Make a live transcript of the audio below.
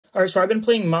All right, so I've been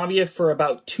playing Mavia for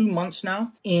about 2 months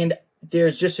now, and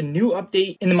there's just a new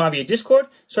update in the Mavia Discord,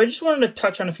 so I just wanted to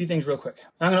touch on a few things real quick.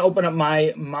 I'm going to open up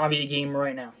my Mavia game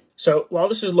right now. So while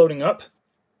this is loading up,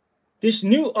 this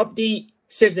new update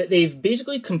says that they've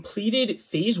basically completed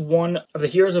Phase 1 of the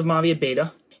Heroes of Mavia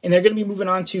Beta, and they're going to be moving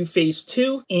on to Phase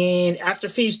 2, and after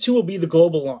Phase 2 will be the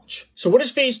global launch. So what is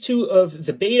Phase 2 of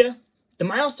the beta? The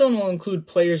milestone will include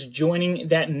players joining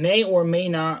that may or may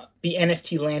not be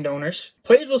NFT landowners.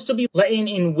 Players will still be let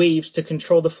in waves to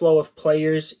control the flow of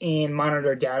players and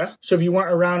monitor data. So if you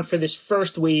weren't around for this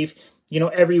first wave,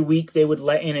 every week they would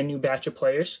let in a new batch of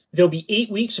players. There'll be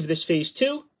 8 weeks of this Phase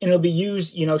 2, and it'll be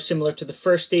used, similar to the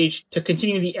first stage, to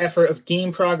continue the effort of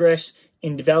game progress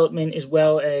in development as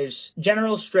well as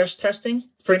general stress testing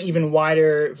for an even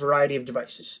wider variety of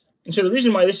devices. And so the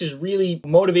reason why this is really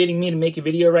motivating me to make a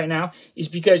video right now is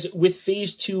because with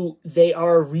Phase 2, they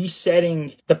are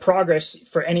resetting the progress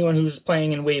for anyone who's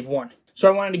playing in Wave 1. So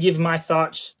I wanted to give my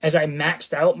thoughts as I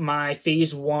maxed out my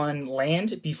Phase 1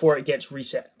 land before it gets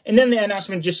reset. And then the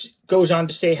announcement just goes on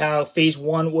to say how Phase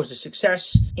 1 was a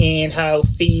success and how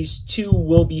Phase 2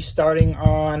 will be starting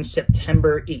on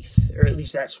September 8th, or at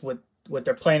least that's what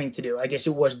they're planning to do. I guess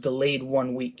it was delayed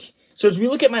 1 week. So as we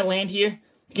look at my land here,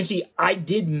 you can see I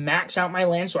did max out my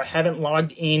land, so I haven't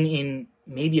logged in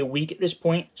maybe a week at this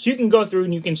point. So you can go through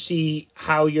and you can see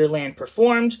how your land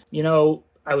performed.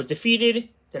 I was defeated,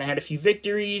 then I had a few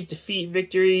victories, defeat,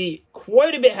 victory.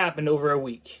 Quite a bit happened over a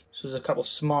week. So there's a couple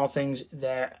small things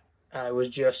that I was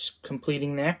just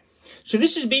completing there. So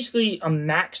this is basically a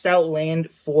maxed out land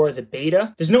for the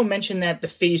beta. There's no mention that the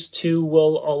Phase 2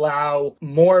 will allow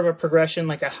more of a progression,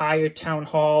 like a higher town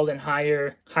hall and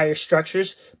higher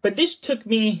structures. But this took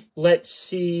me, let's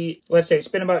say it's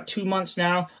been about 2 months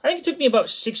now. I think it took me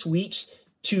about 6 weeks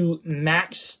to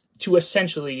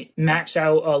essentially max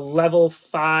out a level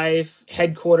 5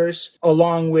 headquarters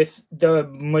along with the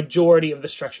majority of the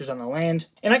structures on the land.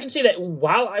 And I can say that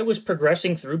while I was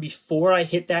progressing through before I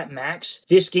hit that max,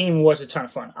 this game was a ton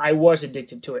of fun. I was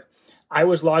addicted to it. I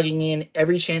was logging in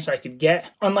every chance I could get.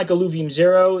 Unlike Illuvium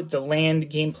 0, the land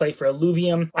gameplay for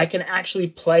Illuvium, I can actually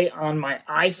play on my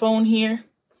iPhone here.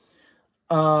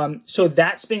 So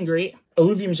that's been great.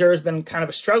 Illuvium 0 has been kind of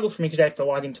a struggle for me because I have to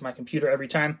log into my computer every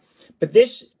time. But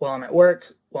this, while I'm at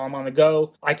work, while I'm on the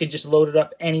go, I could just load it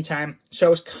up anytime. So I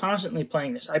was constantly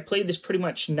playing this. I played this pretty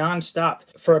much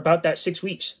nonstop for about that 6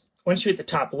 weeks. Once you hit the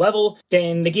top level,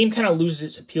 then the game kind of loses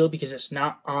its appeal because it's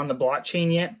not on the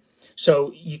blockchain yet.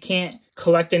 So you can't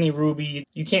collect any ruby,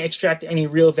 you can't extract any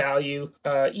real value.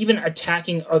 Even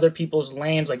attacking other people's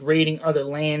lands, like raiding other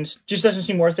lands, just doesn't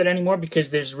seem worth it anymore because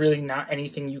there's really not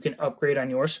anything you can upgrade on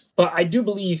yours. But I do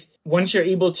believe once you're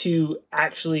able to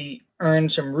actually earn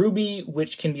some ruby,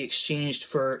 which can be exchanged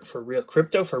for real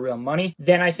crypto, for real money,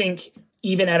 then I think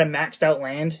even at a maxed out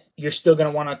land, you're still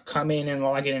going to want to come in and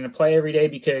log in and play every day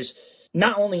because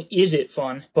not only is it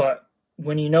fun, but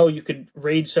when you could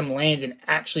raid some land and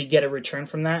actually get a return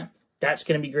from that, that's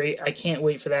going to be great. I can't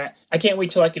wait for that. I can't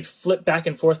wait till I could flip back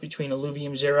and forth between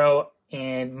Illuvium 0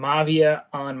 and Mavia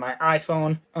on my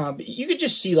iPhone. But you could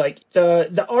just see like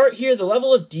the art here, the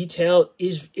level of detail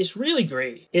is really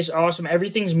great. It's awesome.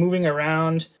 Everything's moving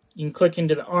around. You can click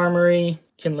into the armory,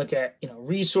 you can look at,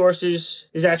 resources.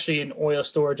 There's actually an oil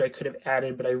storage I could have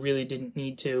added, but I really didn't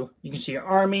need to. You can see your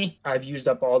army. I've used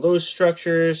up all those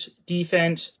structures,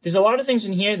 defense. There's a lot of things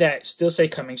in here that still say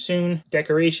coming soon.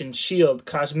 Decoration, shield,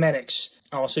 cosmetics.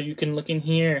 Also, you can look in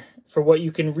here for what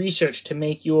you can research to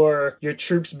make your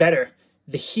troops better.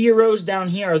 The heroes down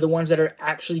here are the ones that are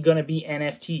actually going to be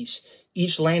NFTs.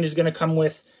 Each land is going to come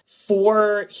with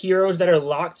 4 heroes that are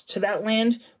locked to that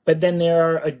land, but then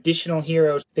there are additional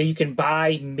heroes that you can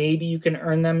buy. Maybe you can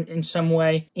earn them in some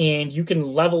way, and you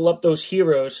can level up those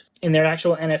heroes in their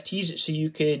actual NFTs so you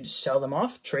could sell them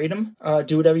off, trade them,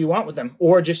 do whatever you want with them,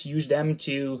 or just use them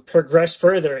to progress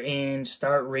further and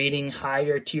start raiding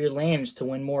higher tier lands to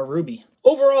win more ruby.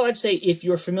 Overall, I'd say if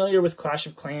you're familiar with Clash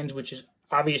of Clans, which is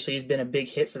obviously has been a big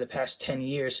hit for the past 10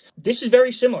 years. This is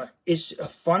very similar. It's a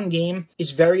fun game.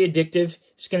 It's very addictive.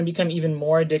 It's going to become even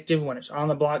more addictive when it's on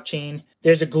the blockchain.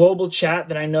 There's a global chat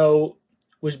that I know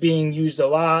was being used a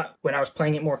lot when I was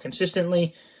playing it more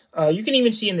consistently. You can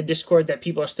even see in the Discord that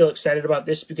people are still excited about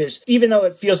this because even though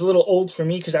it feels a little old for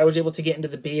me because I was able to get into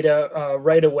the beta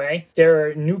right away, there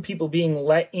are new people being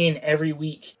let in every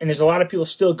week. And there's a lot of people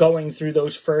still going through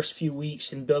those first few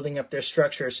weeks and building up their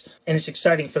structures. And it's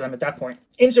exciting for them at that point.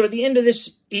 And so at the end of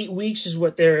this 8 weeks is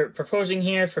what they're proposing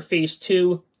here for Phase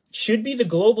 2. Should be the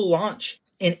global launch.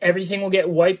 And everything will get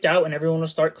wiped out and everyone will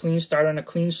start on a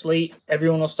clean slate.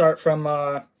 Everyone will start from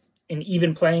an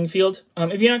even playing field.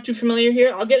 If you're not too familiar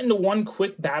here, I'll get into one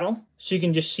quick battle so you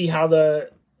can just see how the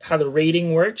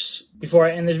rating works before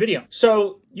I end this video.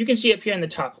 So you can see up here in the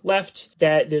top left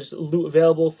that there's loot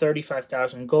available,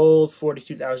 35,000 gold,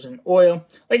 42,000 oil.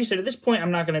 Like I said, at this point,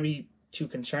 I'm not going to be too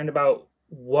concerned about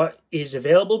what is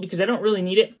available because I don't really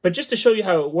need it. But just to show you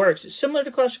how it works, it's similar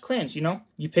to Clash of Clans, you know?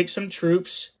 You pick some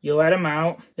troops, you let them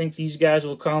out. I think these guys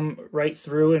will come right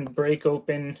through and break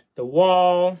open the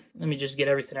wall. Let me just get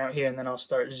everything out here and then I'll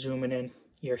start zooming in.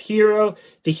 Your hero.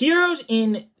 The heroes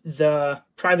in the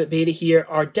private beta here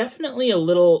are definitely a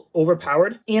little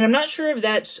overpowered. And I'm not sure if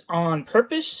that's on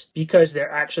purpose because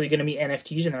they're actually going to be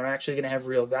NFTs and they're actually going to have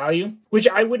real value, which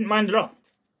I wouldn't mind at all.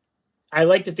 I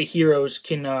like that the heroes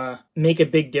can make a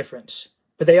big difference,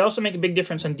 but they also make a big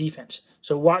difference on defense.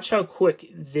 So watch how quick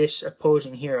this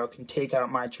opposing hero can take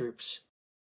out my troops.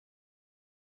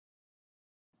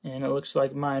 And it looks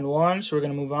like mine won, so we're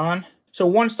going to move on. So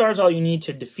 1 star is all you need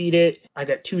to defeat it. I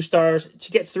got 2 stars.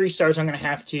 To get 3 stars, I'm going to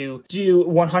have to do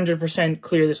 100%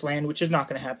 clear this land, which is not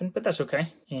going to happen, but that's okay.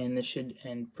 And this should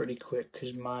end pretty quick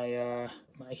because my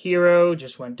hero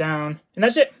just went down. And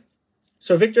that's it.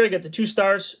 So victory, I got the 2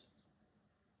 stars.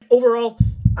 Overall,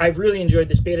 I've really enjoyed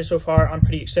this beta so far. I'm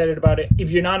pretty excited about it.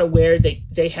 If you're not aware,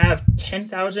 they have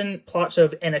 10,000 plots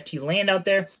of NFT land out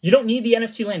there. You don't need the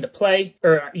NFT land to play,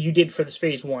 or you did for this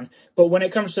phase 1. But when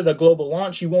it comes to the global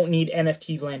launch, you won't need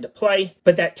NFT land to play.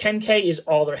 But that 10K is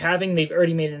all they're having. They've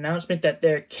already made an announcement that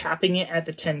they're capping it at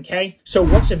the 10K. So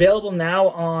what's available now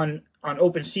on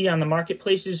OpenSea, on the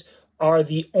marketplaces, are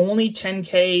the only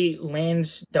 10K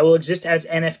lands that will exist as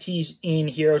NFTs in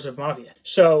Heroes of Mavia.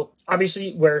 So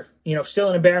obviously we're still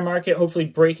in a bear market, hopefully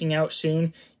breaking out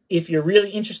soon. If you're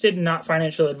really interested, not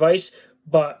financial advice,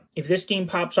 but if this game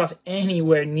pops off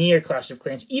anywhere near Clash of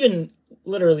Clans, even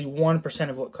literally 1%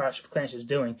 of what Clash of Clans is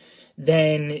doing,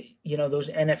 then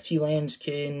those NFT lands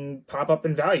can pop up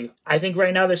in value. I think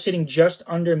right now they're sitting just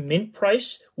under mint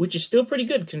price, which is still pretty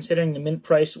good considering the mint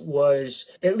price was,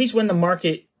 at least when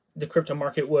the crypto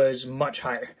market was much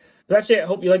higher. But that's it. I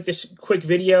hope you like this quick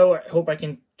video. I hope I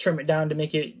can trim it down to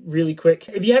make it really quick.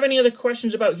 If you have any other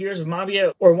questions about Heroes of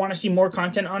Mavia or want to see more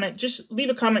content on it, just leave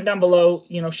a comment down below.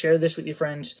 Share this with your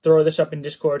friends. Throw this up in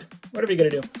Discord. Whatever you gotta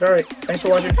do. All right. Thanks for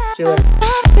watching. See you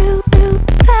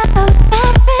later.